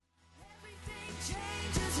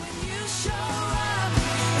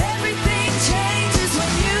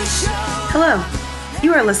Hello.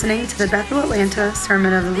 You are listening to the Bethel Atlanta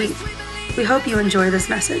Sermon of the Week. We hope you enjoy this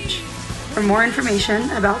message. For more information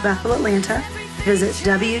about Bethel Atlanta, visit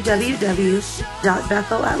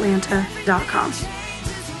www.bethelatlanta.com.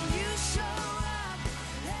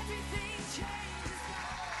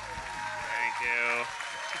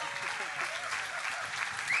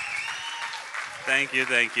 Thank you.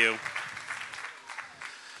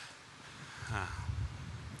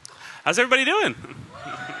 How's everybody doing?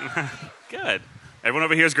 Good. Everyone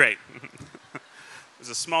over here is great. There's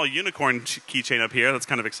a small unicorn keychain up here. That's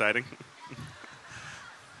kind of exciting.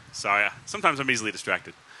 Sorry, sometimes I'm easily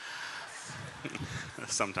distracted.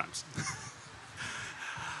 Sometimes.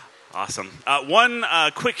 Awesome. One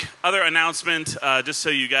quick other announcement, just so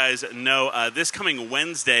you guys know, this coming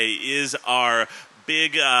Wednesday is our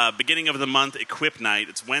big beginning of the month Equip Night.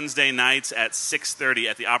 It's Wednesday nights at 6:30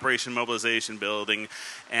 at the Operation Mobilization Building,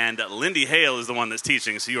 and Lindy Hale is the one that's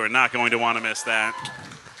teaching, so you are not going to want to miss that.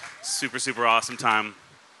 Super awesome time.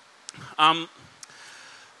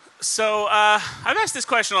 So I've asked this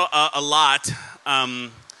question a lot,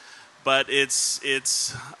 but it's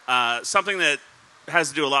something that has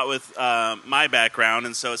to do a lot with my background,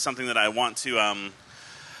 and so it's something that I want to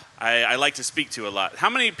I like to speak to a lot.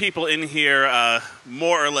 How many people in here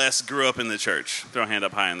more or less grew up in the church? Throw a hand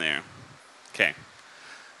up high in there. Okay.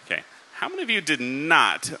 How many of you did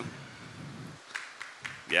not?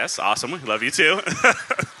 Yes, awesome. We love you too.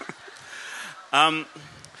 Now,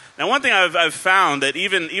 one thing I've found that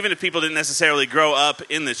even if people didn't necessarily grow up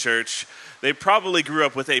in the church, they probably grew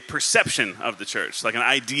up with a perception of the church, like an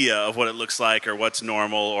idea of what it looks like or what's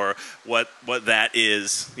normal or what that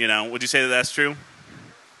is. You know, would you say that that's true?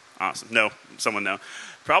 Awesome. No, someone no.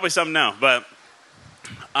 Probably some no, but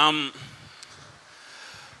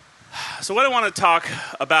so what I want to talk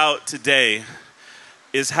about today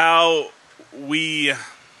is how we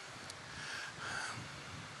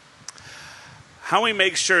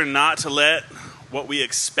make sure not to let what we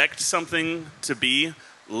expect something to be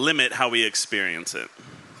limit how we experience it.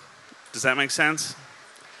 Does that make sense?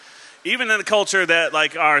 Even in a culture that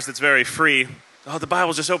like ours that's very free, oh, the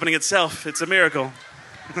Bible's just opening itself. It's a miracle.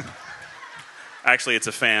 Actually, it's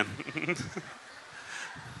a fan.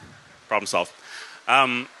 Problem solved.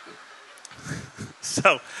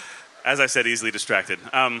 So, as I said, easily distracted.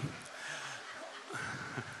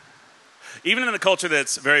 Even in a culture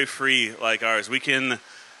that's very free like ours, we can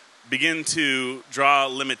begin to draw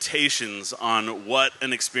limitations on what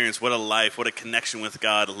an experience, what a life, what a connection with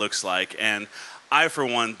God looks like. And I, for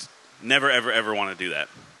one, never, ever want to do that.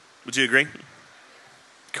 Would you agree?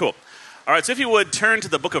 Cool. All right, so if you would, turn to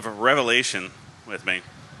the book of Revelation with me.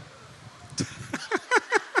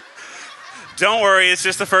 Don't worry, it's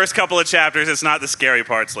just the first couple of chapters. It's not the scary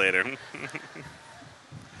parts later.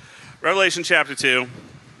 Revelation chapter 2.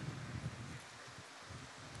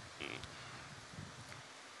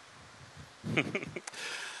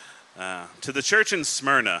 To the church in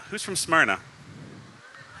Smyrna. Who's from Smyrna?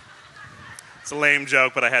 It's a lame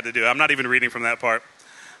joke, but I had to do it. I'm not even reading from that part.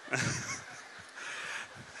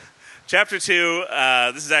 Chapter 2,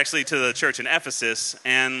 this is actually to the church in Ephesus,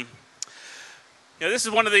 and you know, this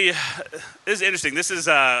is interesting.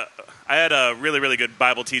 I had a really good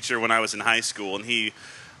Bible teacher when I was in high school, and he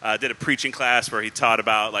did a preaching class where he taught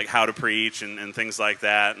about like how to preach and things like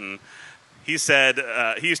that, and he said,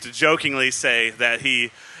 he used to jokingly say that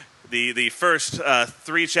the first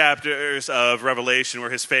 3 chapters of Revelation were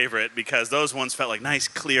his favorite because those ones felt like nice,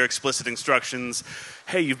 clear, explicit instructions.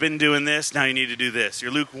 Hey, you've been doing this, now you need to do this.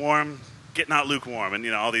 You're lukewarm, get not lukewarm, and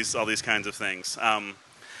you know all these kinds of things. So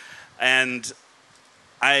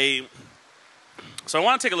I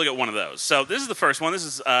want to take a look at one of those. So this is the first one. This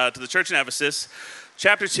is to the church in Ephesus,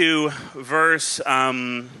 chapter 2, verse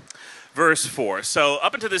 4. So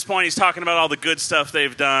up until this point, he's talking about all the good stuff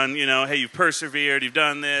they've done. You know, hey, you've persevered, you've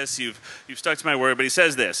done this, you've stuck to my word. But he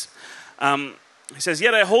says this. He says,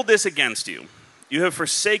 "Yet I hold this against you. You have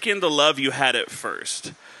forsaken the love you had at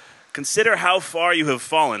first. Consider how far you have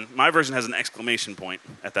fallen." My version has an exclamation point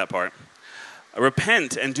at that part.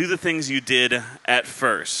 "Repent and do the things you did at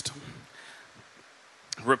first."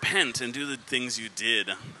 Repent and do the things you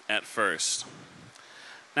did at first.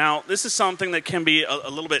 Now, this is something that can be a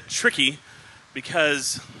little bit tricky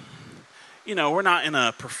because, you know, we're not in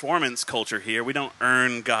a performance culture here. We don't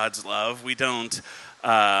earn God's love. We don't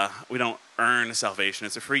earn salvation.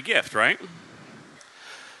 It's a free gift, right?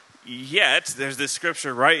 Yet, there's this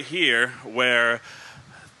scripture right here where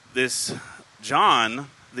this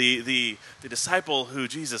John, the disciple who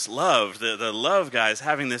Jesus loved, the love guy, is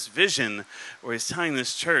having this vision where he's telling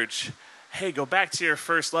this church, hey, go back to your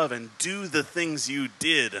first love and do the things you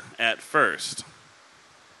did at first.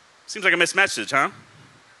 Seems like a missed message, huh?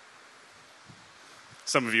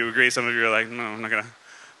 Some of you agree. Some of you are like, no, I'm not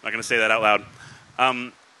gonna say that out loud.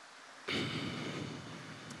 All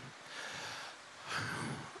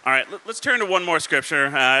right, let's turn to one more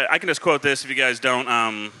scripture. I can just quote this if you guys don't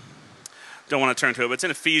want to turn to it. But it's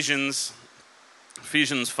in Ephesians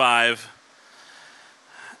 5,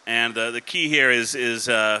 and the key here is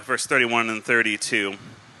verse 31 and 32.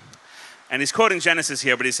 And he's quoting Genesis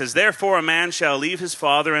here, but he says, "Therefore a man shall leave his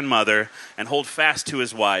father and mother and hold fast to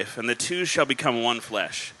his wife, and the two shall become one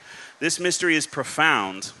flesh. This mystery is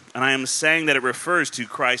profound, and I am saying that it refers to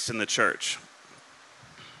Christ and the church."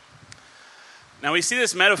 Now we see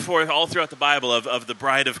this metaphor all throughout the Bible of the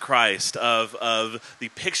bride of Christ, of the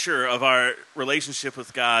picture of our relationship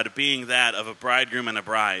with God being that of a bridegroom and a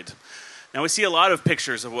bride. Now we see a lot of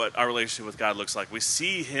pictures of what our relationship with God looks like. We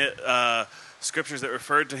see scriptures that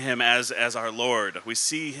refer to him as our Lord. We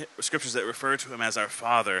see scriptures that refer to him as our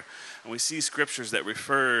Father. And we see scriptures that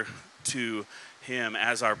refer to him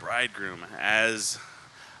as our bridegroom, as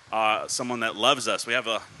someone that loves us. We have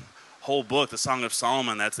a whole book, the Song of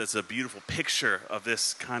Solomon, that's a beautiful picture of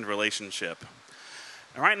this kind of relationship.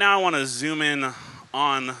 And right now I want to zoom in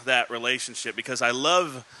on that relationship because I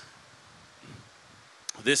love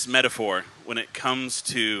this metaphor when it comes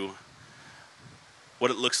to what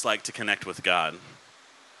it looks like to connect with God.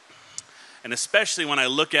 And especially when I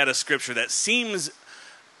look at a scripture that seems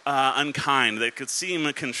unkind, that could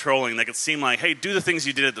seem controlling, that could seem like, hey, do the things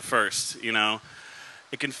you did at the first, you know.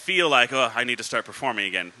 It can feel like, oh, I need to start performing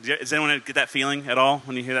again. Does anyone get that feeling at all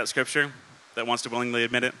when you hear that scripture that wants to willingly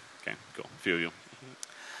admit it? Okay, cool. A few of you.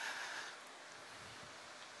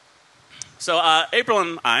 So April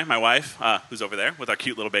and I, my wife, who's over there with our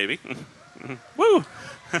cute little baby. Woo!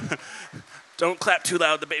 Don't clap too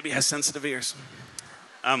loud. The baby has sensitive ears.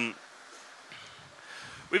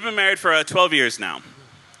 We've been married for 12 years now.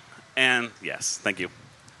 And, yes, thank you.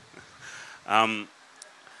 And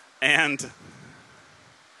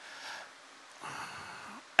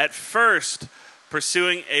at first,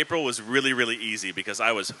 pursuing April was really, really easy because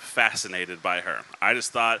I was fascinated by her. I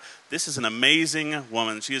just thought, this is an amazing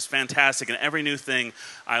woman. She is fantastic, and every new thing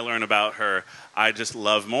I learn about her, I just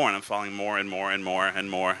love more, and I'm falling more and more and more and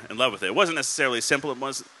more in love with it. It wasn't necessarily simple. It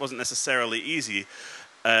wasn't necessarily easy,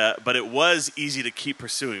 but it was easy to keep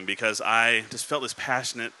pursuing because I just felt this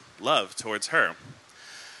passionate love towards her.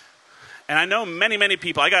 And I know many, many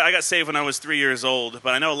people, I got saved when I was 3 years old,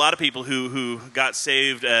 but I know a lot of people who got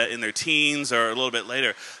saved in their teens or a little bit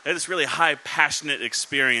later. They had this really high, passionate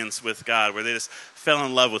experience with God where they just fell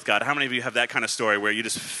in love with God. How many of you have that kind of story where you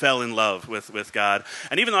just fell in love with God?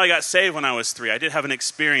 And even though I got saved when I was 3, I did have an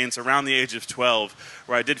experience around the age of 12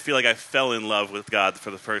 where I did feel like I fell in love with God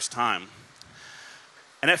for the first time.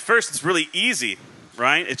 And at first, it's really easy,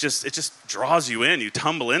 right? It just draws you in. You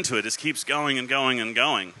tumble into it. It just keeps going and going and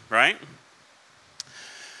going, right?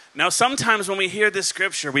 Now, sometimes when we hear this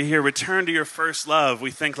scripture, we hear return to your first love,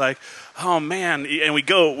 we think like, oh man, and we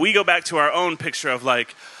go back to our own picture of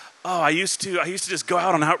like, oh, I used to just go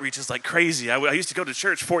out on outreaches like crazy. I used to go to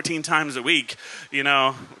church 14 times a week, you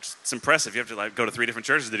know, which is impressive. You have to like go to 3 different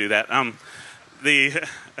churches to do that.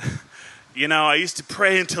 You know, I used to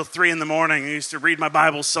pray until 3 in the morning. I used to read my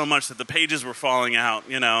Bible so much that the pages were falling out,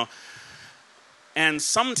 you know. And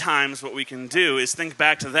sometimes what we can do is think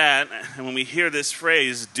back to that, and when we hear this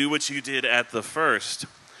phrase, do what you did at the first,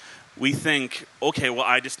 we think, okay, well,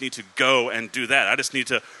 I just need to go and do that. I just need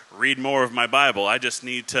to read more of my Bible. I just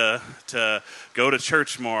need to go to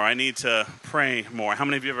church more. I need to pray more. How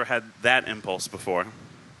many of you ever had that impulse before?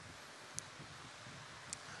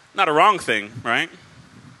 Not a wrong thing, right?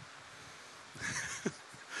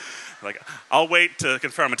 Like, I'll wait to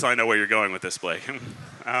confirm until I know where you're going with this, Blake.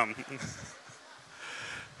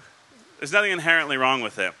 There's nothing inherently wrong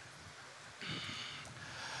with it.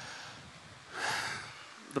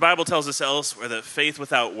 The Bible tells us elsewhere that faith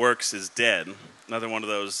without works is dead. Another one of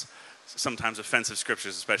those sometimes offensive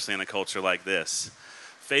scriptures, especially in a culture like this.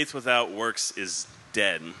 Faith without works is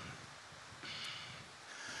dead.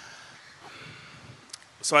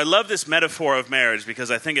 So I love this metaphor of marriage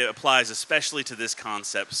because I think it applies especially to this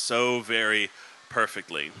concept so very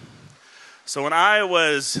perfectly. So when I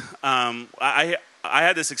was, I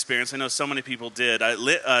had this experience. I know so many people did.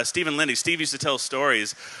 Steve used to tell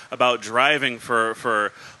stories about driving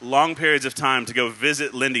for long periods of time to go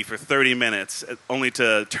visit Lindy for 30 minutes, only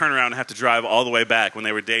to turn around and have to drive all the way back when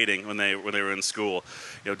they were dating, when they were in school.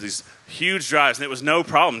 You know, these huge drives, and it was no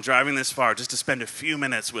problem driving this far just to spend a few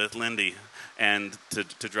minutes with Lindy and to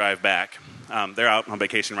drive back. They're out on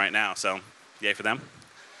vacation right now, so yay for them.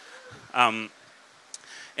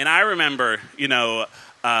 And I remember, you know,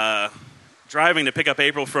 driving to pick up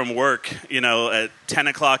April from work, at 10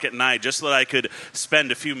 o'clock at night, just so that I could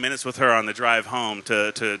spend a few minutes with her on the drive home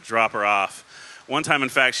to drop her off. One time, in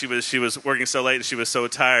fact, she was working so late and she was so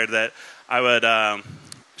tired that I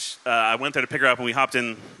went there to pick her up, and we hopped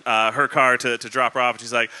in her car to drop her off. And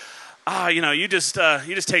she's like, you just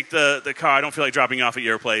take the car. I don't feel like dropping you off at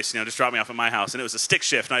your place. Just drop me off at my house. And it was a stick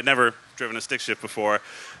shift, and I'd never driven a stick shift before,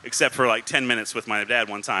 except for like 10 minutes with my dad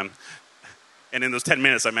one time. And in those 10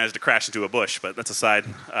 minutes, I managed to crash into a bush, but that's aside.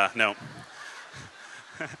 No.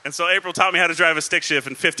 And so April taught me how to drive a stick shift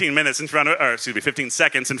in 15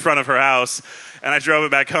 seconds in front of her house, and I drove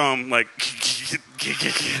it back home like.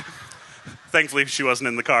 Thankfully, she wasn't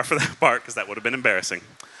in the car for that part, because that would have been embarrassing.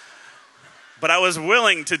 But I was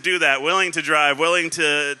willing to do that, willing to drive, willing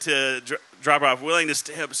to drop her off, willing to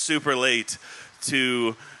stay up super late,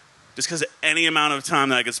 just because any amount of time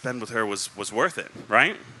that I could spend with her was worth it,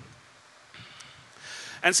 right?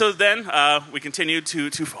 And so then we continued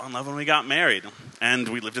to fall in love when we got married. And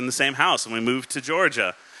we lived in the same house, and we moved to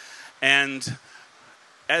Georgia. And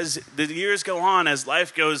as the years go on, as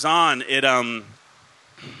life goes on,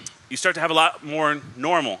 you start to have a lot more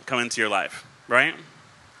normal come into your life, right?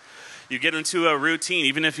 You get into a routine,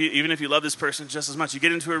 even if you love this person just as much. You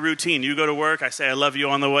get into a routine. You go to work. I say I love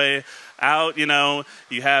you on the way out.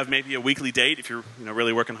 You have maybe a weekly date if you're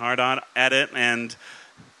really working hard at it, and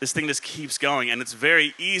this thing just keeps going. And it's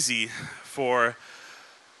very easy for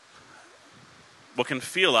what can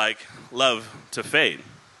feel like love to fade,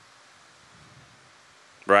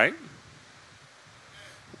 right?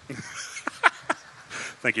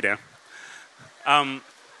 Thank you, Dan.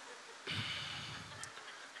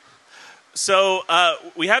 So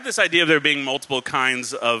we have this idea of there being multiple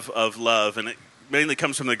kinds of love, and it mainly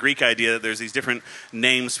comes from the Greek idea that there's these different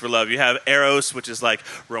names for love. You have eros, which is like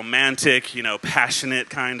romantic, passionate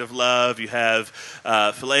kind of love. You have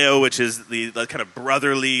phileo, which is the kind of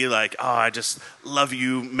brotherly, like, oh, I just love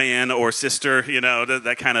you, man or sister,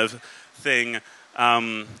 that kind of thing.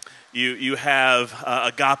 You have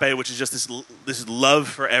agape, which is just this love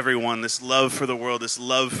for everyone, this love for the world, this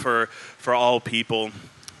love for all people.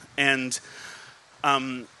 And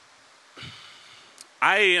I'm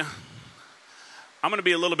going to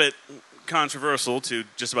be a little bit controversial to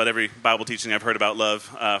just about every Bible teaching I've heard about love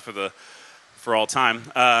for all time,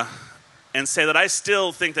 and say that I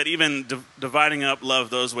still think that even dividing up love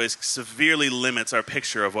those ways severely limits our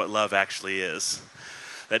picture of what love actually is.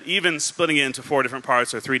 That even splitting it into 4 different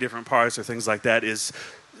parts or 3 different parts or things like that is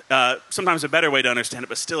sometimes a better way to understand it,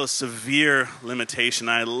 but still a severe limitation.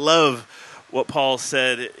 I love what Paul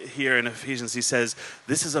said here in Ephesians. He says,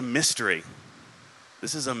 this is a mystery.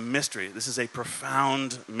 This is a mystery. This is a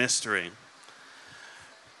profound mystery.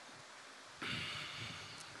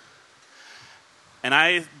 And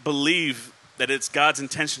I believe that it's God's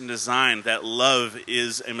intention and design that love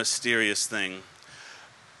is a mysterious thing.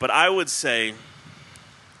 But I would say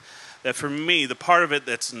that for me, the part of it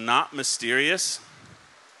that's not mysterious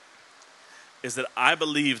is that I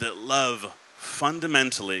believe that love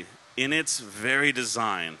fundamentally, in its very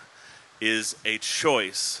design, is a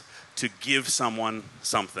choice to give someone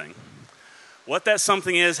something. What that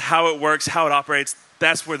something is, how it works, how it operates,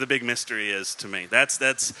 that's where the big mystery is to me. That's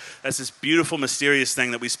this beautiful, mysterious thing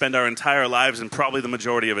that we spend our entire lives and probably the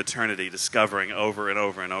majority of eternity discovering over and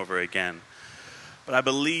over and over again. But I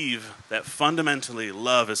believe that fundamentally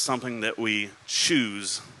love is something that we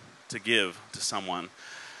choose to give to someone.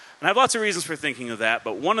 And I have lots of reasons for thinking of that,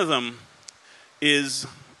 but one of them is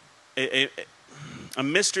a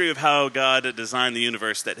mystery of how God designed the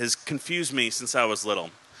universe that has confused me since I was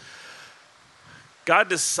little. God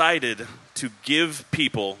decided to give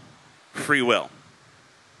people free will.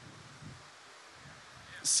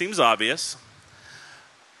 Seems obvious,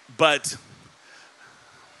 but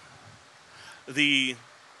the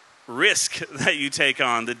risk that you take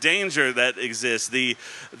on, the danger that exists, the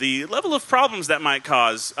level of problems that might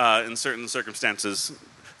cause in certain circumstances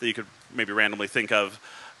that you could maybe randomly think of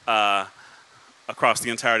across the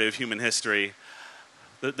entirety of human history,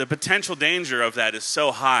 the potential danger of that is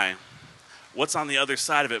so high. What's on the other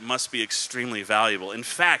side of it must be extremely valuable. In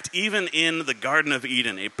fact, even in the Garden of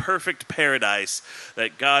Eden, a perfect paradise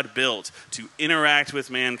that God built to interact with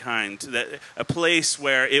mankind, a place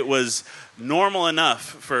where it was normal enough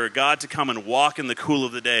for God to come and walk in the cool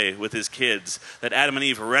of the day with his kids, that Adam and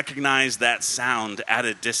Eve recognized that sound at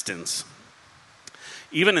a distance.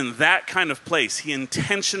 Even in that kind of place, he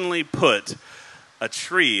intentionally put a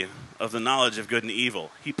tree of the knowledge of good and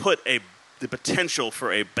evil. He put the potential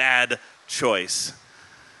for a bad choice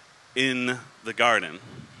in the garden.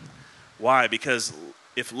 Why? Because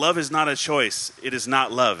if love is not a choice, it is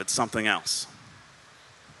not love, it's something else.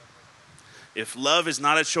 if love is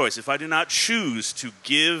not a choice, if I do not choose to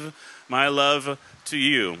give my love to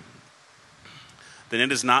you, then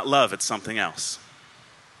it is not love, it's something else.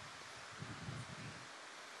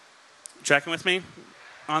 Tracking with me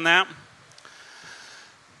on that?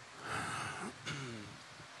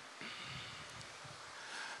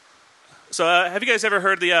 So have you guys ever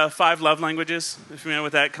heard the 5 love languages? If you're familiar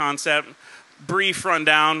with that concept? Brief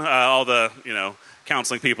rundown. All the,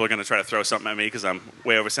 counseling people are going to try to throw something at me because I'm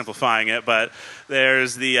way oversimplifying it. But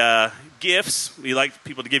there's the gifts. You like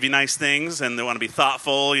people to give you nice things, and they want to be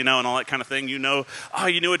thoughtful, and all that kind of thing. You knew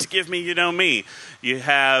what to give me, you know me. You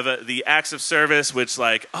have the acts of service, which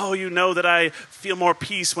that I feel more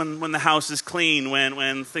peace when the house is clean,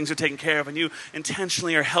 when things are taken care of, and you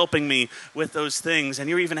intentionally are helping me with those things, and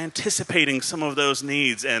you're even anticipating some of those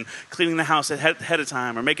needs and cleaning the house ahead of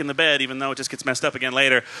time or making the bed, even though it just gets messed up again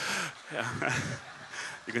later.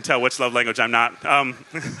 You can tell which love language I'm not.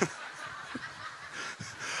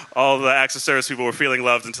 All the acts of service people were feeling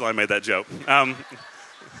loved until I made that joke.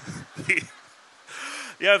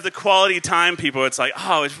 You have the quality time people. It's like,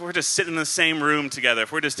 if we're just sitting in the same room together,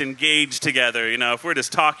 if we're just engaged together, if we're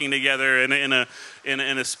just talking together in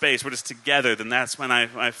a space, we're just together, then that's when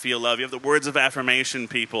I feel love. You have the words of affirmation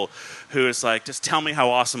people who is like, just tell me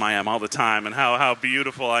how awesome I am all the time, and how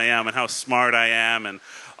beautiful I am, and how smart I am, and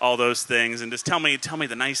all those things, and just tell me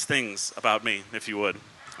the nice things about me, if you would.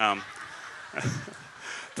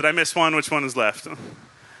 Did I miss one? Which one is left?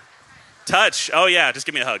 Touch. Oh yeah, just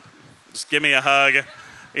give me a hug. Just give me a hug.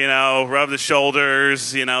 Rub the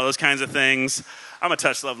shoulders, those kinds of things. I'm a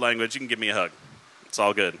touch love language. You can give me a hug. It's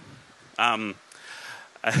all good.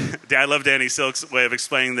 I love Danny Silk's way of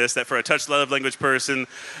explaining this, that for a touch love language person,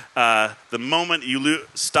 the moment you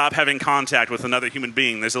stop having contact with another human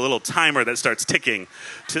being, there's a little timer that starts ticking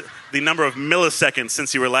to the number of milliseconds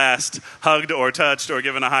since you were last hugged or touched or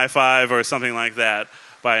given a high five or something like that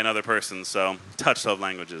by another person. So, touch love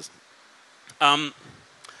languages.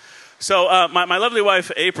 So my lovely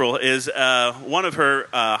wife, April, is one of her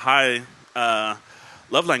high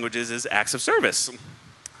love languages is acts of service.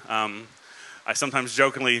 I sometimes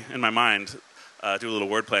jokingly, in my mind, do a little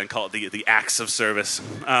wordplay and call it the acts of service,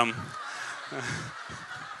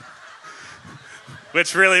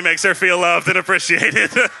 which really makes her feel loved and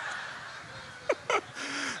appreciated.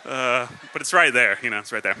 But it's right there,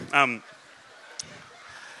 it's right there.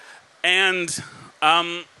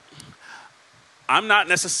 I'm not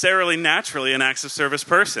necessarily naturally an acts of service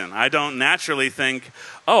person. I don't naturally think,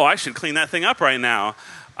 I should clean that thing up right now.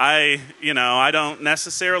 I don't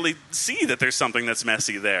necessarily see that there's something that's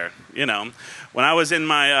messy there. When I was in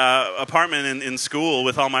my apartment in school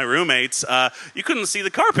with all my roommates, you couldn't see the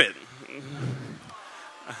carpet.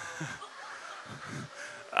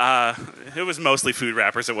 It was mostly food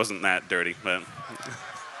wrappers. It wasn't that dirty, but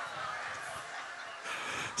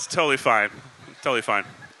it's totally fine. Totally fine.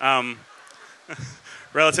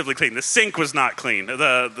 Relatively clean. The sink was not clean.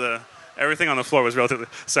 The everything on the floor was relatively.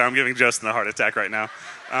 Sorry, I'm giving Justin a heart attack right now.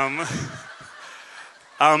 And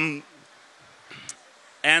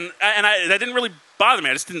that didn't really bother me.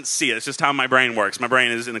 I just didn't see it. It's just how my brain works. My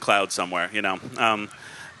brain is in the cloud somewhere,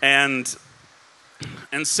 And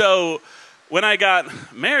so when I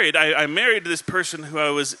got married, I married this person who I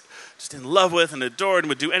was just in love with and adored and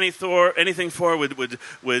would do anything for.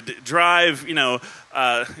 Would drive,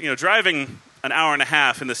 driving an hour and a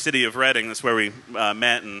half in the city of Reading. That's where we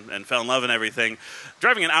met and fell in love and everything.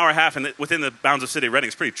 Driving an hour and a half within the bounds of the city of Reading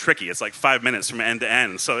is pretty tricky. It's like 5 minutes from end to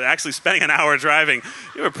end. So actually spending an hour driving,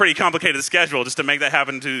 you have a pretty complicated schedule just to make that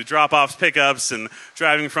happen, to drop-offs, pickups, and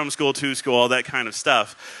driving from school to school, all that kind of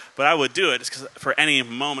stuff. But I would do it just for any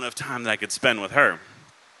moment of time that I could spend with her.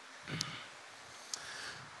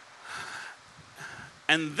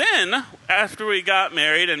 And then, after we got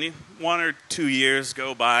married and 1 or 2 years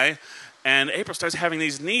go by, and April starts having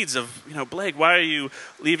these needs of, Blake, why are you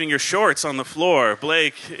leaving your shorts on the floor?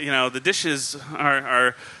 Blake, the dishes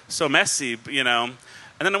are so messy, And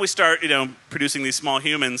then we start, producing these small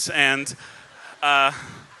humans, and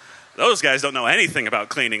those guys don't know anything about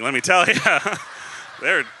cleaning, let me tell you.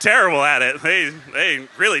 They're terrible at it. They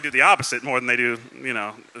really do the opposite more than they do,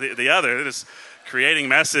 the other. They're just creating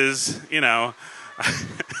messes,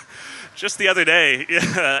 Just the other day,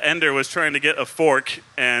 Ender was trying to get a fork,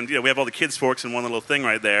 and we have all the kids' forks in one little thing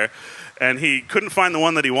right there, and he couldn't find the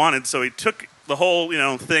one that he wanted, so he took the whole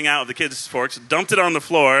thing out of the kids' forks, dumped it on the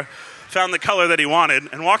floor, found the color that he wanted,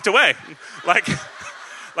 and walked away. Like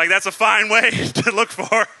that's a fine way to look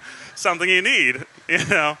for something you need,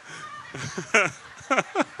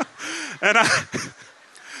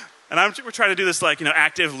 And And we're trying to do this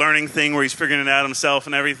active learning thing where he's figuring it out himself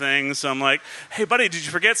and everything. So I'm like, hey, buddy, did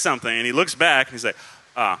you forget something? And he looks back and he's like,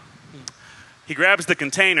 He grabs the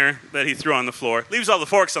container that he threw on the floor, leaves all the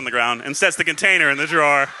forks on the ground, and sets the container in the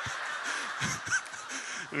drawer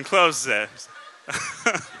and closes it.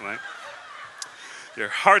 Like, your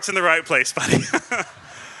heart's in the right place, buddy.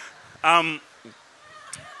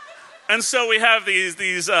 And so we have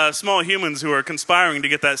these small humans who are conspiring to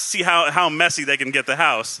get that, see how messy they can get the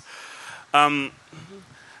house. And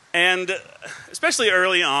especially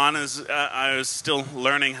early on, as I was still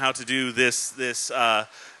learning how to do this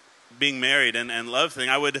being married and love thing,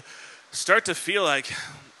 I would start to feel like,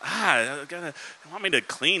 you want me to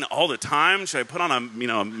clean all the time? Should I put on a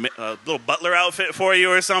little butler outfit for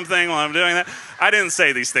you or something while I'm doing that? I didn't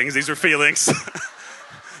say these things; these were feelings.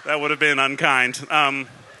 That would have been unkind. There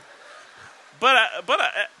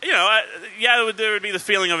would be the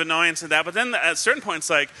feeling of annoyance and that. But then at certain points,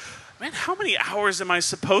 like, man, how many hours am I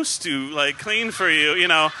supposed to clean for you?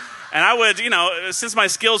 And I would, since my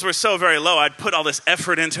skills were so very low, I'd put all this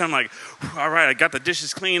effort into them. Like, all right, I got the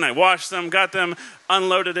dishes clean. I washed them, got them,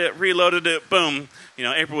 unloaded it, reloaded it. Boom.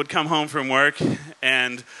 April would come home from work,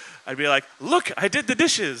 and I'd be like, look, I did the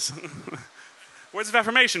dishes. Words of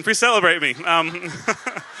affirmation, please celebrate me.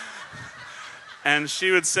 And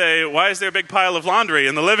she would say, why is there a big pile of laundry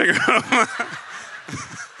in the living room?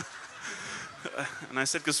 And I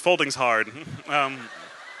said, because folding's hard.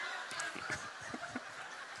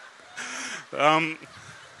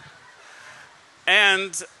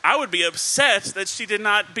 And I would be upset that she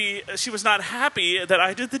was not happy that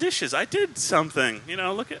I did the dishes. I did something,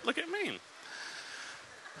 look at me.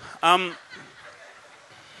 I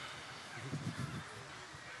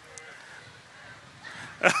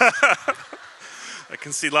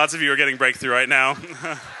can see lots of you are getting breakthrough right now.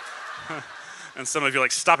 And some of you are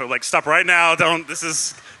like, stop it, stop right now, don't, this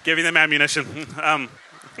is giving them ammunition.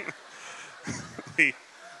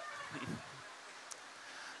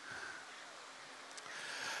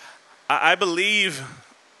 I believe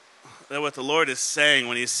that what the Lord is saying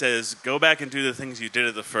when he says, go back and do the things you did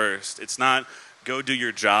at the first, it's not go do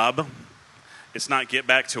your job. It's not get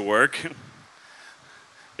back to work.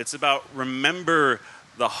 It's about remember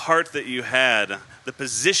the heart that you had, the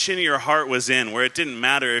position your heart was in, where it didn't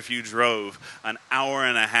matter if you drove an hour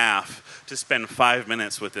and a half to spend 5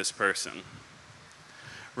 minutes with this person.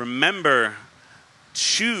 Remember,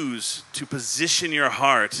 choose to position your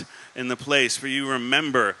heart in the place where you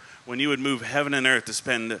remember when you would move heaven and earth to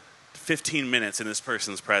spend 15 minutes in this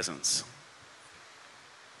person's presence.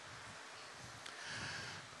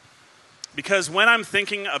 Because when I'm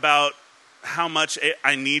thinking about how much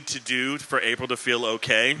I need to do for April to feel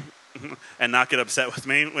okay and not get upset with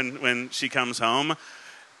me when she comes home,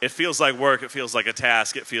 it feels like work, it feels like a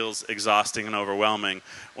task, it feels exhausting and overwhelming.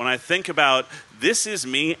 When I think about this is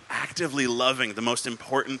me actively loving the most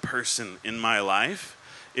important person in my life,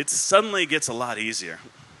 it suddenly gets a lot easier.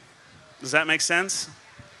 Does that make sense?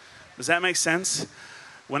 Does that make sense?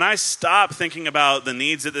 When I stop thinking about the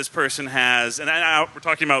needs that this person has, and we're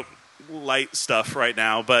talking about light stuff right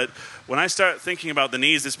now, but when I start thinking about the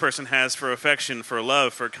needs this person has for affection, for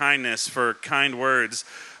love, for kindness, for kind words,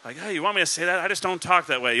 like, hey, you want me to say that? I just don't talk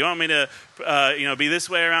that way. You want me to, be this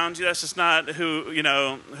way around you? That's just not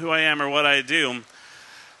who I am or what I do.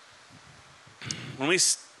 When we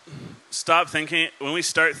start thinking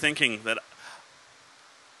that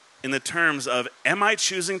in the terms of, am I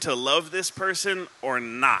choosing to love this person or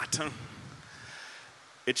not?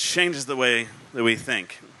 It changes the way that we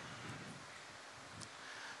think.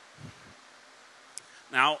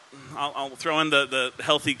 Now, I'll throw in the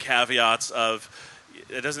healthy caveats of,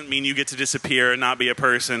 it doesn't mean you get to disappear and not be a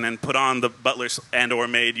person and put on the butler and or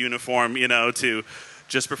maid uniform, to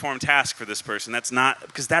just perform tasks for this person.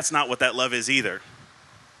 Because that's not what that love is either.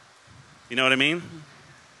 You know what I mean?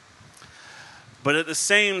 But at the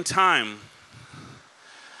same time,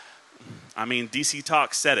 DC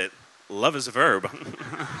Talk said it, love is a verb.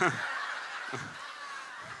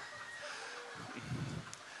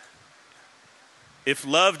 If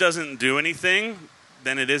love doesn't do anything,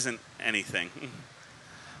 then it isn't anything.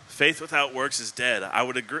 Faith without works is dead. I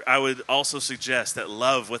would agree. I would also suggest that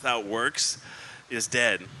love without works is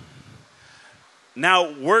dead.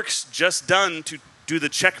 Now, works just done to do the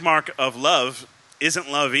check mark of love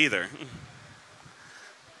isn't love either.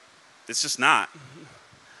 It's just not.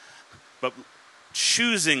 But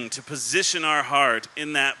choosing to position our heart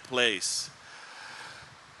in that place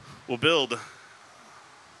will build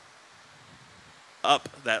up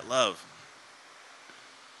that love.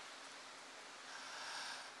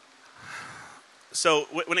 So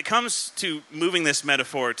when it comes to moving this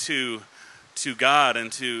metaphor to to God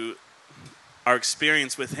and to our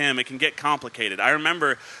experience with Him, it can get complicated. I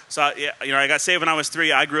remember, I got saved when I was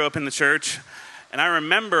 3. I grew up in the church, and I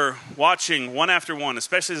remember watching one after one,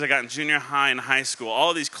 especially as I got in junior high and high school,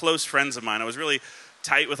 all of these close friends of mine. I was really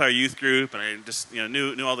tight with our youth group, and I just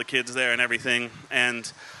knew all the kids there and everything.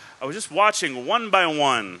 And I was just watching one by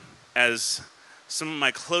one as some of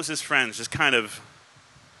my closest friends just kind of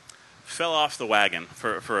fell off the wagon,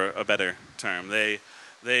 for a better term. They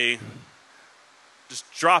just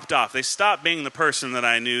dropped off. They stopped being the person that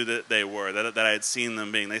I knew that they were, that I had seen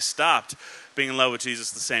them being. They stopped being in love with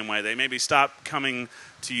Jesus the same way. They maybe stopped coming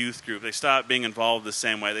to youth group. They stopped being involved the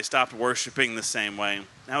same way. They stopped worshiping the same way.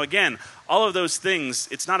 Now again, all of those things,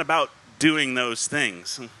 it's not about doing those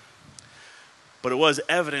things. But it was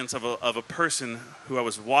evidence of a person who I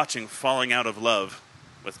was watching falling out of love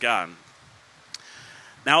with God.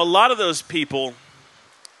 Now a lot of those people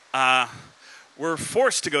were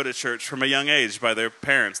forced to go to church from a young age by their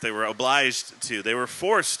parents. They were obliged to. They were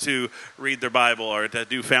forced to read their Bible or to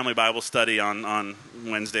do family Bible study on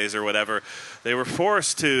Wednesdays or whatever. They were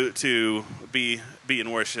forced to be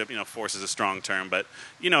in worship. Force is a strong term, but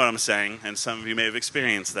you know what I'm saying, and some of you may have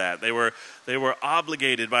experienced that. They were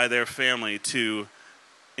obligated by their family to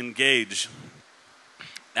engage.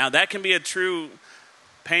 Now that can be a true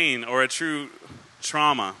pain or a true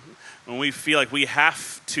trauma. When we feel like we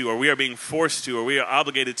have to, or we are being forced to, or we are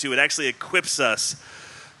obligated to, it actually equips us,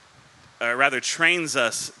 or rather trains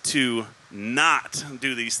us to not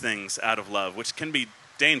do these things out of love, which can be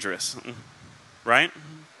dangerous, right?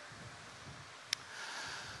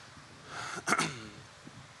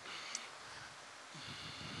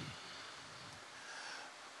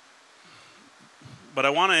 But I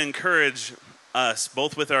want to encourage us,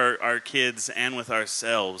 both with our kids and with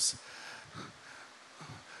ourselves,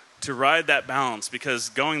 to ride that balance, because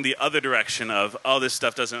going the other direction of, oh, this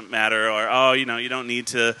stuff doesn't matter, or, oh, you don't need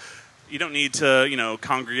to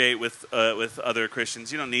congregate with other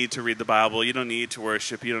Christians. You don't need to read the Bible. You don't need to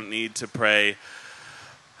worship. You don't need to pray.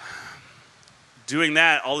 Doing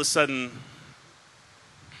that all of a sudden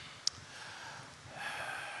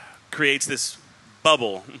creates this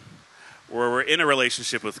bubble where we're in a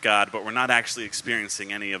relationship with God, but we're not actually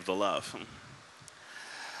experiencing any of the love.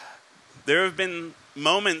 There have been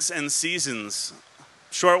moments and seasons,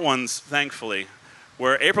 short ones, thankfully,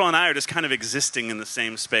 where April and I are just kind of existing in the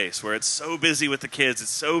same space, where it's so busy with the kids, it's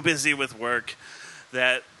so busy with work,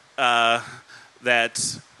 that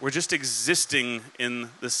we're just existing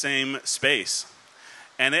in the same space.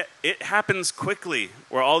 And it happens quickly,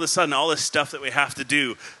 where all of a sudden, all this stuff that we have to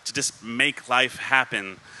do to just make life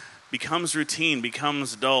happen becomes routine,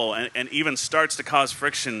 becomes dull, and even starts to cause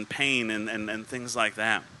friction, pain, and things like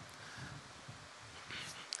that.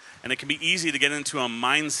 And it can be easy to get into a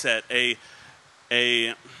mindset, a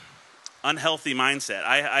unhealthy mindset.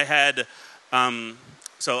 I had,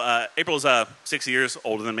 April's 6 years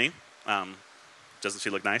older than me. Doesn't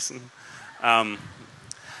she look nice?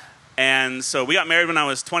 And so we got married when I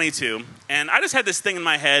was 22, and I just had this thing in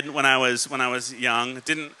my head when I was young.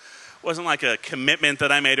 It wasn't like a commitment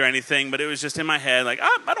that I made or anything, but it was just in my head, like,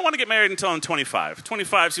 I don't want to get married until I'm 25.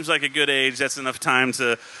 25 seems like a good age. That's enough time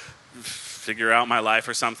to figure out my life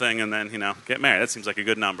or something, and then get married. That seems like a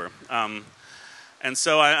good number. And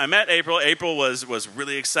so I met April. April was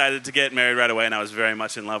really excited to get married right away, and I was very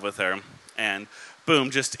much in love with her. And boom,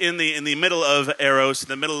 just in the middle of Eros, in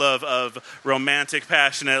the middle of romantic,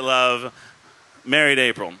 passionate love, married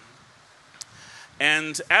April.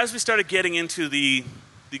 And as we started getting into the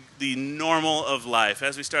normal of life,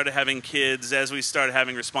 as we started having kids, as we started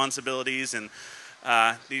having responsibilities, and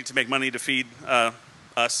needed to make money to feed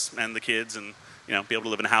us and the kids, and be able to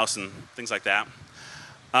live in a house and things like that,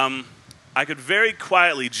 I could very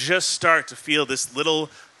quietly just start to feel this little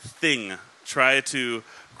thing try to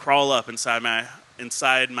crawl up inside my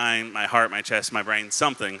heart, my chest, my brain,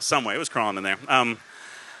 some way. It was crawling in there.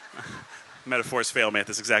 Metaphors fail me at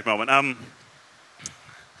this exact moment.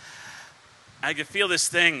 I could feel this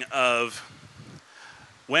thing of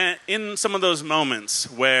when in some of those moments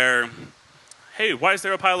where, hey, why is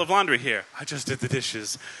there a pile of laundry here? I just did the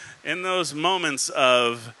dishes. In those moments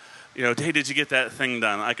of, hey, did you get that thing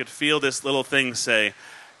done? I could feel this little thing say,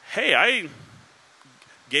 hey, I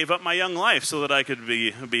gave up my young life so that I could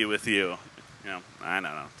be with you. I don't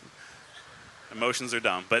know. Emotions are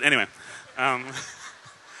dumb. But anyway, I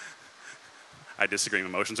disagree.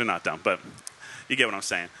 Emotions are not dumb, but you get what I'm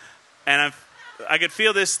saying. And I could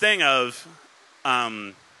feel this thing of,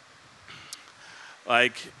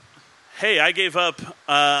 like, hey, I gave up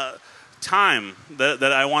time that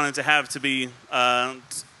I wanted to have to be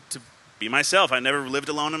be myself. I never lived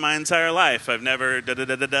alone in my entire life. I've never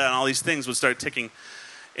and all these things would start ticking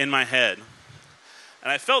in my head.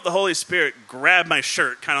 And I felt the Holy Spirit grab my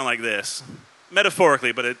shirt kind of like this,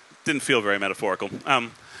 metaphorically, but it didn't feel very metaphorical.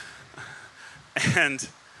 And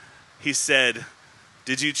he said,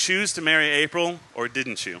 "Did you choose to marry April or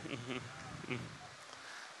didn't you?"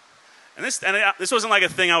 And this wasn't like a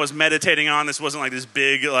thing I was meditating on. This wasn't like this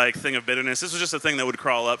big thing of bitterness. This was just a thing that would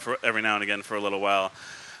crawl up for every now and again for a little while.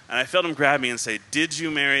 And I felt him grab me and say, "Did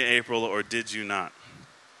you marry April or did you not?"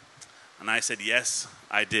 And I said, "Yes,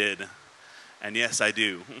 I did. And yes, I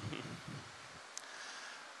do."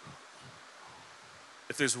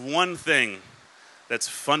 If there's one thing that's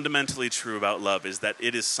fundamentally true about love, is that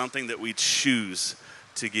it is something that we choose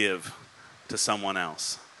to give to someone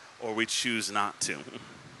else, or we choose not to.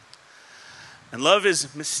 And love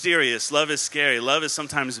is mysterious. Love is scary. Love is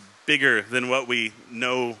sometimes bigger than what we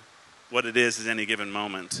know what it is at any given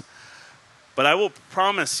moment. But I will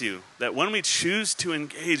promise you that when we choose to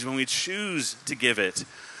engage, when we choose to give it,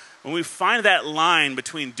 when we find that line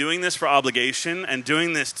between doing this for obligation and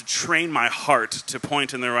doing this to train my heart to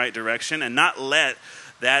point in the right direction and not let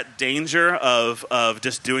that danger of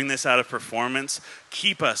just doing this out of performance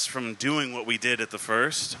keep us from doing what we did at the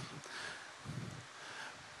first,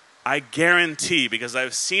 I guarantee, because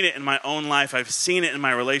I've seen it in my own life, I've seen it in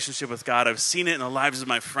my relationship with God, I've seen it in the lives of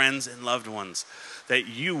my friends and loved ones, that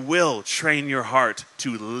you will train your heart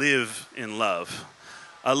to live in love.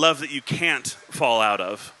 A love that you can't fall out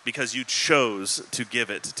of because you chose to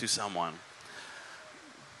give it to someone.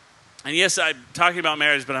 And yes, I'm talking about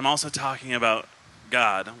marriage, but I'm also talking about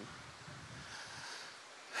God.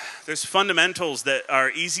 There's fundamentals that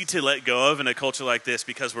are easy to let go of in a culture like this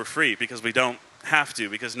because we're free, because we don't have to,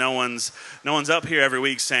 because no one's up here every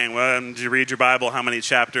week saying, "Well, did you read your Bible? How many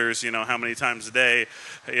chapters? How many times a day?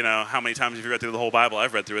 How many times have you read through the whole Bible?"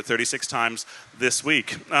 I've read through it 36 times this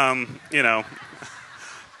week. I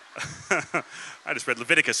just read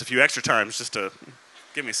Leviticus a few extra times just to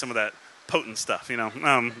give me some of that potent stuff.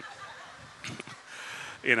 Well,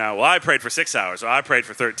 I prayed for 6 hours. Well, I prayed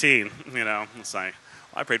for 13. It's like,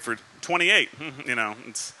 well, I prayed for 28.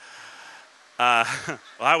 It's. Well,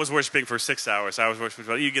 I was worshiping for 6 hours. I was worshiping.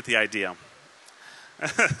 Well, you get the idea.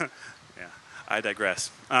 Yeah, I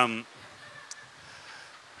digress.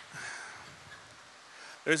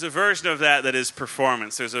 There's a version of that is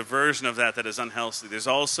performance. There's a version of that is unhealthy. There's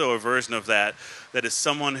also a version of that is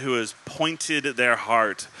someone who has pointed their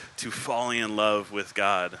heart to falling in love with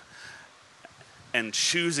God and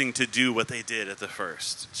choosing to do what they did at the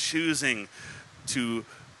first, choosing to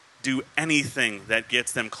do anything that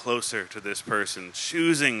gets them closer to this person,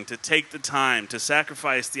 choosing to take the time to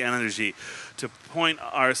sacrifice the energy to point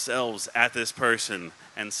ourselves at this person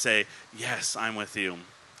and say, "Yes, I'm with you."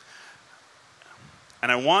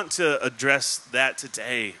 And I want to address that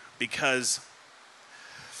today because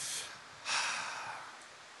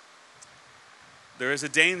there is a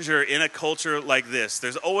danger in a culture like this.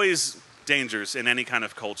 There's always dangers in any kind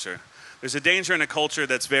of culture. There's a danger in a culture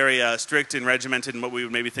that's very strict and regimented in what we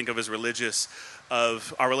would maybe think of as religious,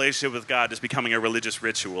 of our relationship with God just becoming a religious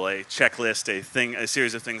ritual, a checklist, a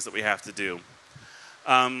series of things that we have to do.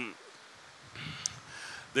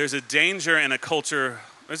 There's a danger in a culture,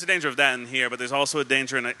 there's a danger of that in here, but there's also a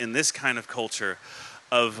danger in this kind of culture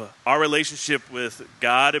of our relationship with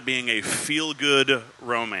God being a feel-good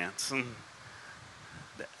romance.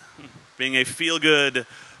 Being a feel-good,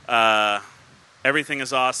 everything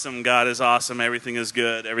is awesome, God is awesome, everything is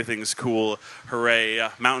good, everything's cool, hooray,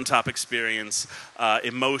 mountaintop experience,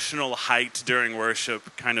 emotional height during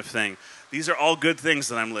worship kind of thing. These are all good things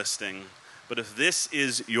that I'm listing. But if this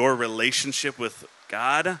is your relationship with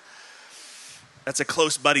God, that's a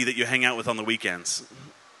close buddy that you hang out with on the weekends.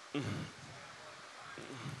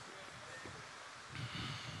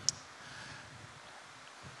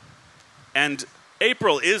 And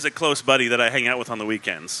April is a close buddy that I hang out with on the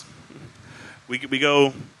weekends. We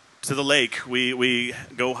go to the lake. We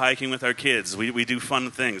go hiking with our kids. We do fun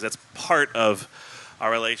things. That's part of our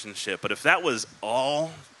relationship. But if that was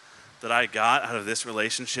all that I got out of this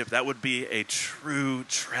relationship, that would be a true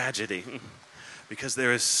tragedy because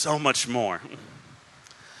there is so much more.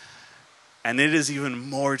 And it is even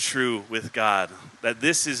more true with God, that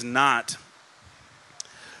this is not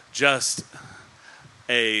just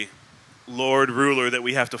a Lord ruler that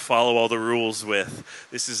we have to follow all the rules with.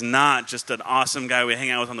 This is not just an awesome guy we hang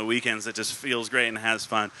out with on the weekends that just feels great and has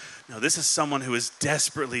fun. No, this is someone who is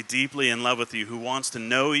desperately, deeply in love with you, who wants to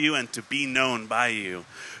know you and to be known by you,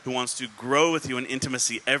 who wants to grow with you in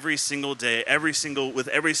intimacy every single day, with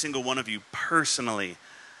every single one of you personally.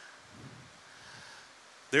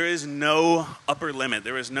 There is no upper limit.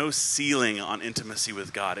 There is no ceiling on intimacy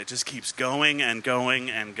with God. It just keeps going and going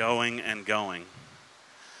and going and going.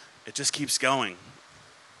 It just keeps going.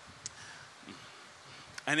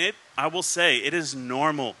 And I will say, it is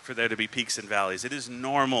normal for there to be peaks and valleys. It is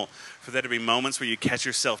normal for there to be moments where you catch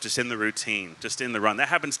yourself just in the routine, just in the run. That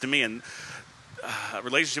happens to me, and a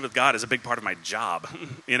relationship with God is a big part of my job,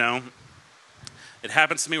 you know? It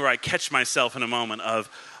happens to me where I catch myself in a moment of,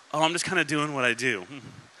 oh, I'm just kind of doing what I do.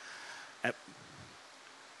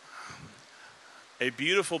 A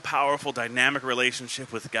beautiful, powerful, dynamic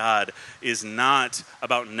relationship with God is not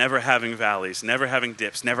about never having valleys, never having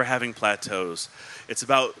dips, never having plateaus. It's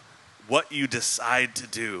about what you decide to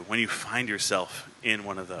do when you find yourself in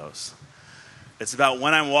one of those. It's about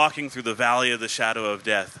when I'm walking through the valley of the shadow of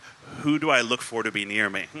death, who do I look for to be near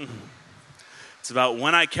me? It's about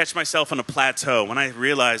when I catch myself on a plateau, when I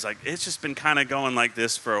realize like it's just been kind of going like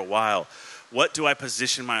this for a while. What do I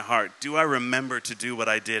position my heart? Do I remember to do what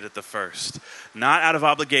I did at the first? Not out of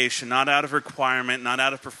obligation, not out of requirement, not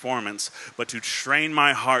out of performance, but to train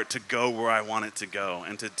my heart to go where I want it to go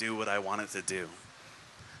and to do what I want it to do.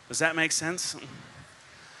 Does that make sense?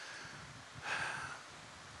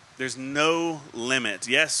 There's no limit.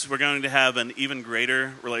 Yes, we're going to have an even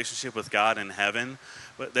greater relationship with God in heaven,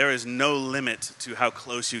 but there is no limit to how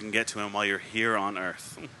close you can get to Him while you're here on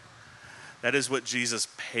earth. That is what Jesus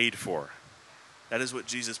paid for. That is what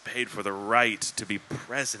Jesus paid for, the right to be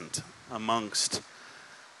present amongst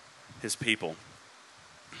His people.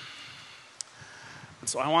 And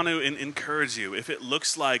so I want to encourage you, if it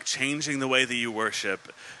looks like changing the way that you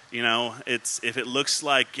worship, you know, if it looks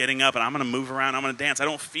like getting up and I'm going to move around, I'm going to dance. I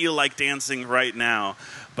don't feel like dancing right now,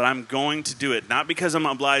 but I'm going to do it. Not because I'm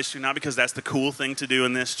obliged to, not because that's the cool thing to do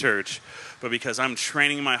in this church, but because I'm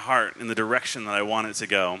training my heart in the direction that I want it to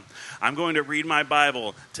go. I'm going to read my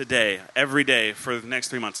Bible today, every day for the next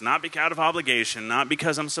 3 months. Not out of obligation, not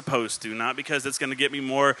because I'm supposed to, not because it's going to get me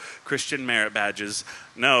more Christian merit badges.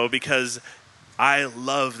 No, because I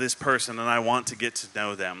love this person and I want to get to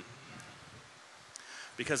know them.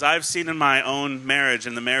 Because I've seen in my own marriage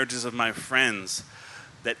and the marriages of my friends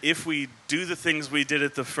that if we do the things we did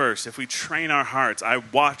at the first, if we train our hearts, I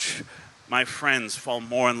watch my friends fall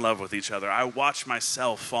more in love with each other. I watch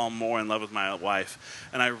myself fall more in love with my wife.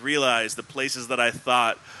 And I realize the places that I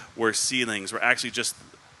thought were ceilings were actually just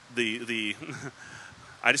the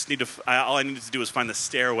all I needed to do was find the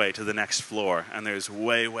stairway to the next floor. And there's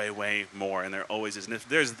way, way, way more. And there always is. And if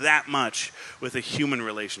there's that much with a human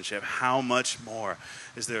relationship, how much more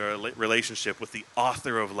is there a relationship with the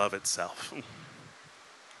author of love itself? All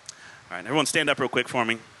right, everyone stand up real quick for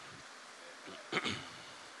me.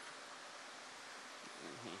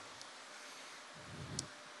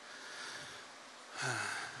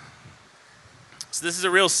 So this is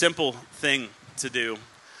a real simple thing to do,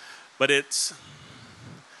 but it's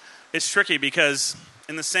tricky because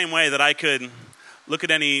in the same way that I could look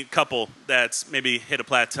at any couple that's maybe hit a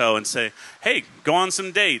plateau and say, hey, go on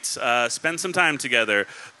some dates, spend some time together,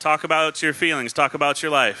 talk about your feelings, talk about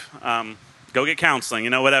your life, go get counseling, you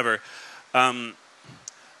know, whatever. None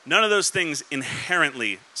of those things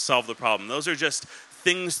inherently solve the problem. Those are just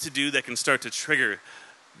things to do that can start to trigger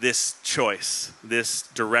this choice, this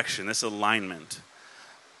direction, this alignment.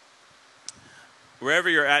 Wherever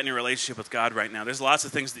you're at in your relationship with God right now, there's lots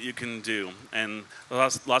of things that you can do, and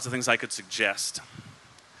lots of things I could suggest.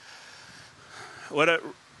 What it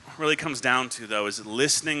really comes down to, though, is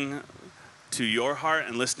listening to your heart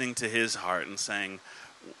and listening to His heart and saying,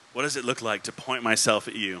 what does it look like to point myself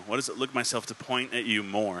at you? What does it look myself to point at you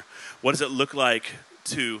more? What does it look like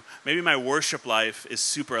to, maybe my worship life is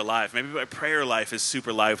super alive. Maybe my prayer life is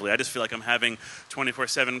super lively. I just feel like I'm having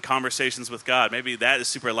 24/7 conversations with God. Maybe that is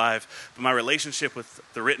super alive, but my relationship with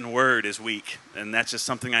the written word is weak, and that's just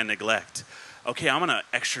something I neglect. Okay, I'm going to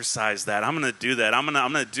exercise that. I'm going to do that. I'm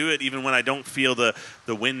going to do it even when I don't feel the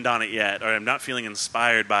wind on it yet, or I'm not feeling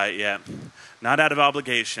inspired by it yet. Not out of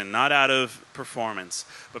obligation, not out of performance,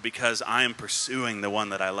 but because I am pursuing the one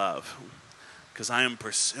that I love. Because I am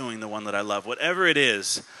pursuing the one that I love. Whatever it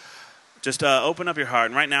is, just open up your heart.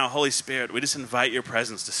 And right now, Holy Spirit, we just invite your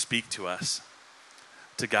presence to speak to us,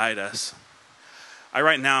 to guide us.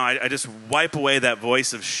 Right now, I just wipe away that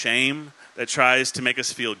voice of shame that tries to make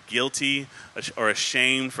us feel guilty or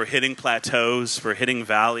ashamed for hitting plateaus, for hitting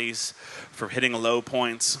valleys, for hitting low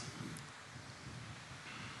points.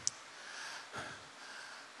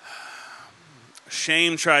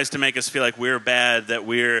 Shame tries to make us feel like we're bad,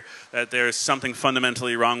 that there's something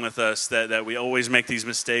fundamentally wrong with us, that we always make these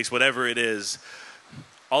mistakes, whatever it is.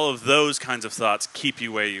 All of those kinds of thoughts keep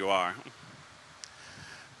you where you are.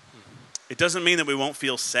 It doesn't mean that we won't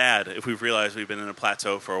feel sad if we've realized we've been in a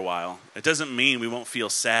plateau for a while. It doesn't mean we won't feel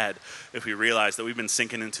sad if we realize that we've been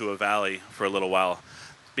sinking into a valley for a little while.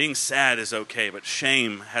 Being sad is okay, but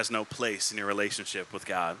shame has no place in your relationship with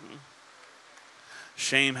God.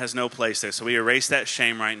 Shame has no place there, so we erase that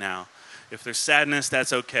shame right now. If there's sadness,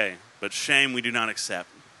 that's okay, but shame we do not accept.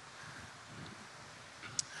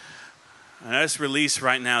 And I just release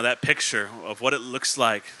right now that picture of what it looks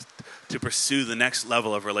like to pursue the next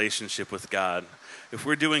level of relationship with God. If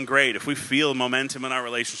we're doing great, if we feel momentum in our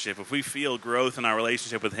relationship, if we feel growth in our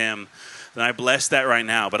relationship with Him, then I bless that right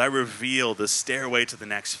now. But I reveal the stairway to the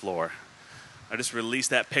next floor. I just release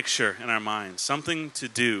that picture in our minds. Something to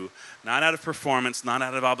do, not out of performance, not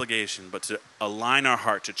out of obligation, but to align our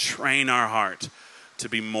heart, to train our heart to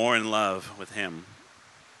be more in love with Him.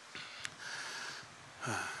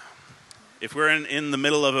 If we're in the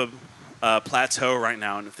middle of a plateau right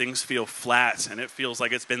now and things feel flat and it feels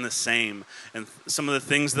like it's been the same and some of the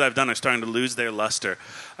things that I've done are starting to lose their luster,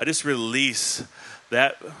 I just release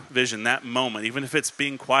that vision, that moment, even if it's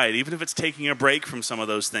being quiet, even if it's taking a break from some of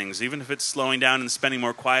those things, even if it's slowing down and spending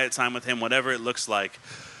more quiet time with Him, whatever it looks like,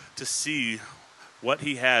 to see what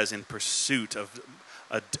He has in pursuit of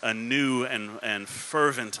a new and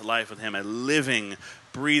fervent life with Him, a living,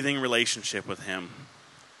 breathing relationship with Him.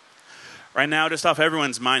 Right now, just off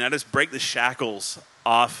everyone's mind, I just break the shackles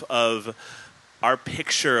off of our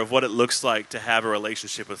picture of what it looks like to have a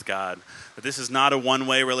relationship with God. That this is not a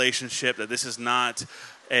one-way relationship, that this is not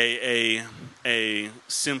a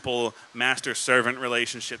simple master-servant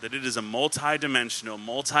relationship, that it is a multi-dimensional,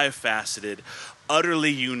 multifaceted,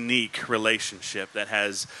 utterly unique relationship that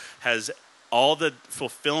has all the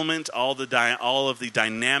fulfillment, all of the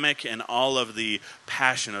dynamic, and all of the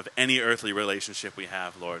passion of any earthly relationship we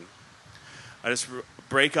have, Lord. I just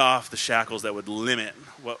break off the shackles that would limit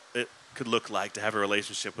what it could look like to have a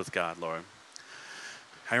relationship with God, Lord.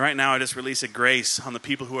 And right now, I just release a grace on the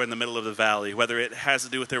people who are in the middle of the valley, whether it has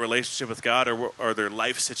to do with their relationship with God or their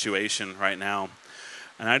life situation right now.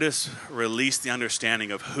 And I just release the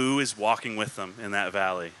understanding of who is walking with them in that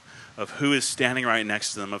valley, of who is standing right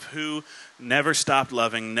next to them, of who never stopped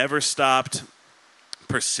loving, never stopped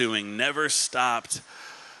pursuing, never stopped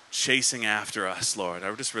chasing after us, Lord. I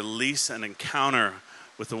would just release an encounter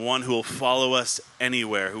with the one who will follow us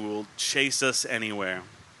anywhere, who will chase us anywhere.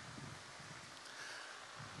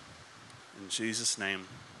 In Jesus' name.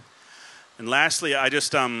 And lastly, I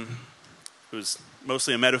just, it was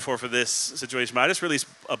mostly a metaphor for this situation, but I just release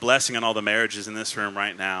a blessing on all the marriages in this room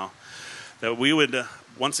right now, that we would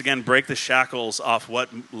once again break the shackles off what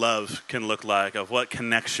love can look like, of what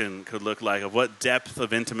connection could look like, of what depth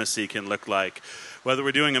of intimacy can look like. Whether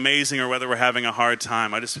we're doing amazing or whether we're having a hard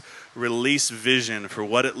time, I just release vision for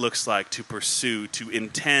what it looks like to pursue, to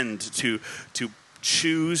intend, to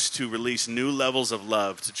choose to release new levels of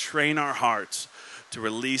love, to train our hearts to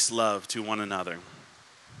release love to one another.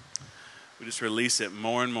 We just release it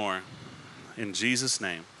more and more. In Jesus'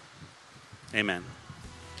 name, amen.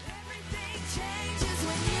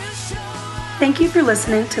 Thank you for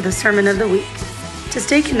listening to the Sermon of the Week. To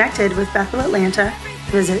stay connected with Bethel Atlanta,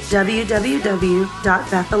 visit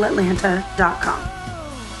www.bethelatlanta.com.